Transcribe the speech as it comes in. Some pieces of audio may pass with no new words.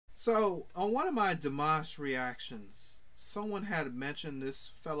So, on one of my Dimash reactions, someone had mentioned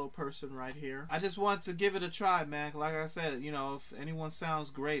this fellow person right here. I just want to give it a try, man. Like I said, you know, if anyone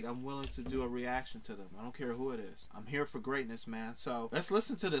sounds great, I'm willing to do a reaction to them. I don't care who it is. I'm here for greatness, man. So, let's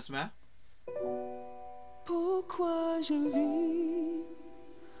listen to this, man. Pourquoi je vis?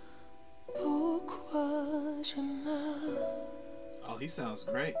 Pourquoi je meurs? Oh, he sounds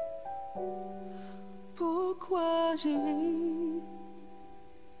great. Pourquoi je ris?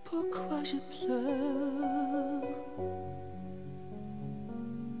 Pourquoi je pleure?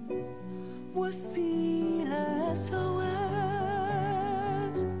 Voici la SOS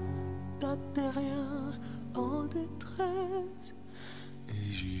d'un terrien en détresse. Et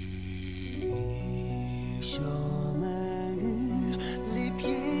j'ai jamais eu les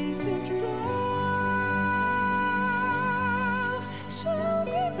pieds sur terre.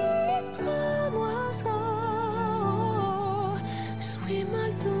 Jamais mis un oiseau. Je suis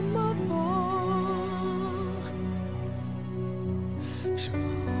mal de ma mort. Je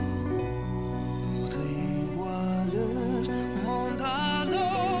voudrais voir le monde à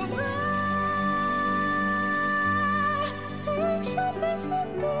l'envers. Si jamais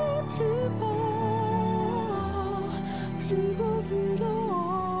c'était plus beau vu d'en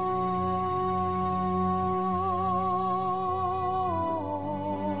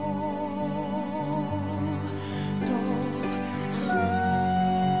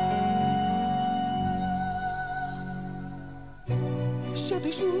J'ai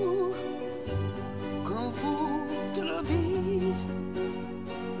des jours comme vous de la vie,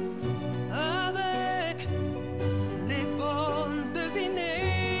 avec les bonnes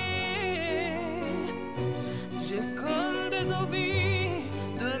dessinées. J'ai comme des envies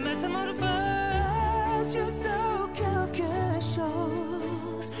de métamorphose. Je sens quelque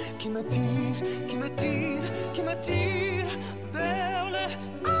chose qui m'attire, qui m'attire, qui m'attire vers le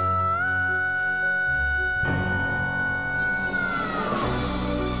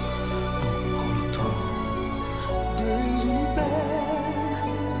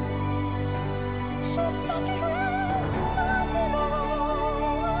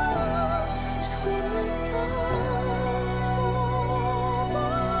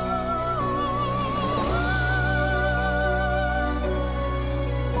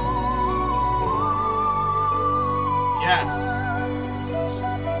Yes.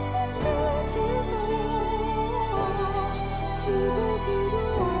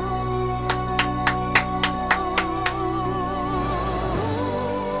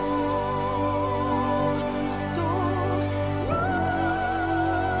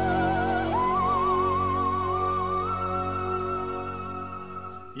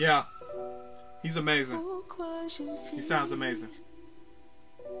 Yeah, he's amazing. He sounds amazing.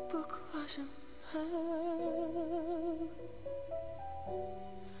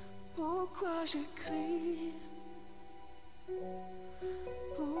 Pourquoi j'écris?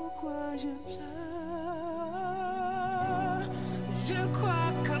 Pourquoi je pleure? Je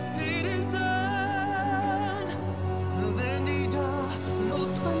crois que t'es des ondes venues d'un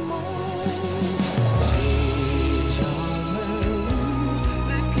autre monde. J'ai jamais eu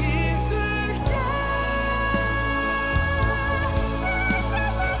les pieds sur terre. Si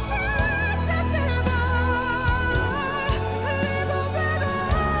jamais c'était plus beau, les mauvais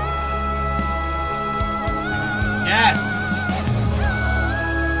Yes.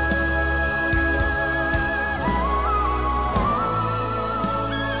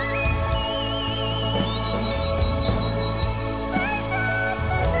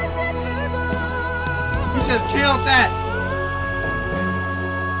 He just killed that.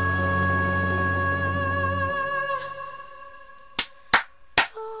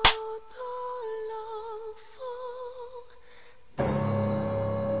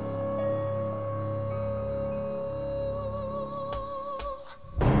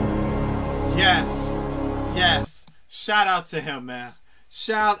 Yes. Yes. Shout out to him, man.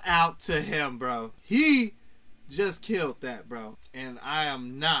 Shout out to him, bro. He just killed that, bro. And I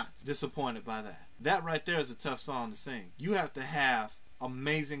am not disappointed by that. That right there is a tough song to sing. You have to have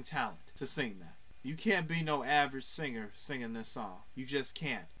amazing talent to sing that. You can't be no average singer singing this song. You just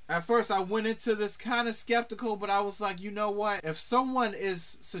can't. At first, I went into this kind of skeptical, but I was like, you know what? If someone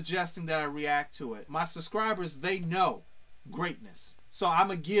is suggesting that I react to it, my subscribers, they know greatness. So I'm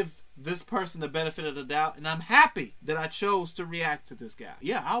going to give this person the benefit of the doubt, and I'm happy that I chose to react to this guy.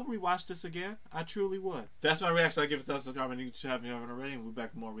 Yeah, I'll rewatch this again. I truly would. That's my reaction. I give it a thumbs up, comment, if you haven't already, and we'll be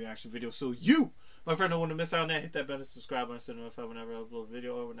back with more reaction videos. So you, my friend, don't want to miss out on that. Hit that button, subscribe, and send a notification whenever I upload a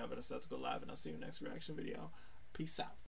video or whenever I decide to go live, and I'll see you in the next reaction video. Peace out.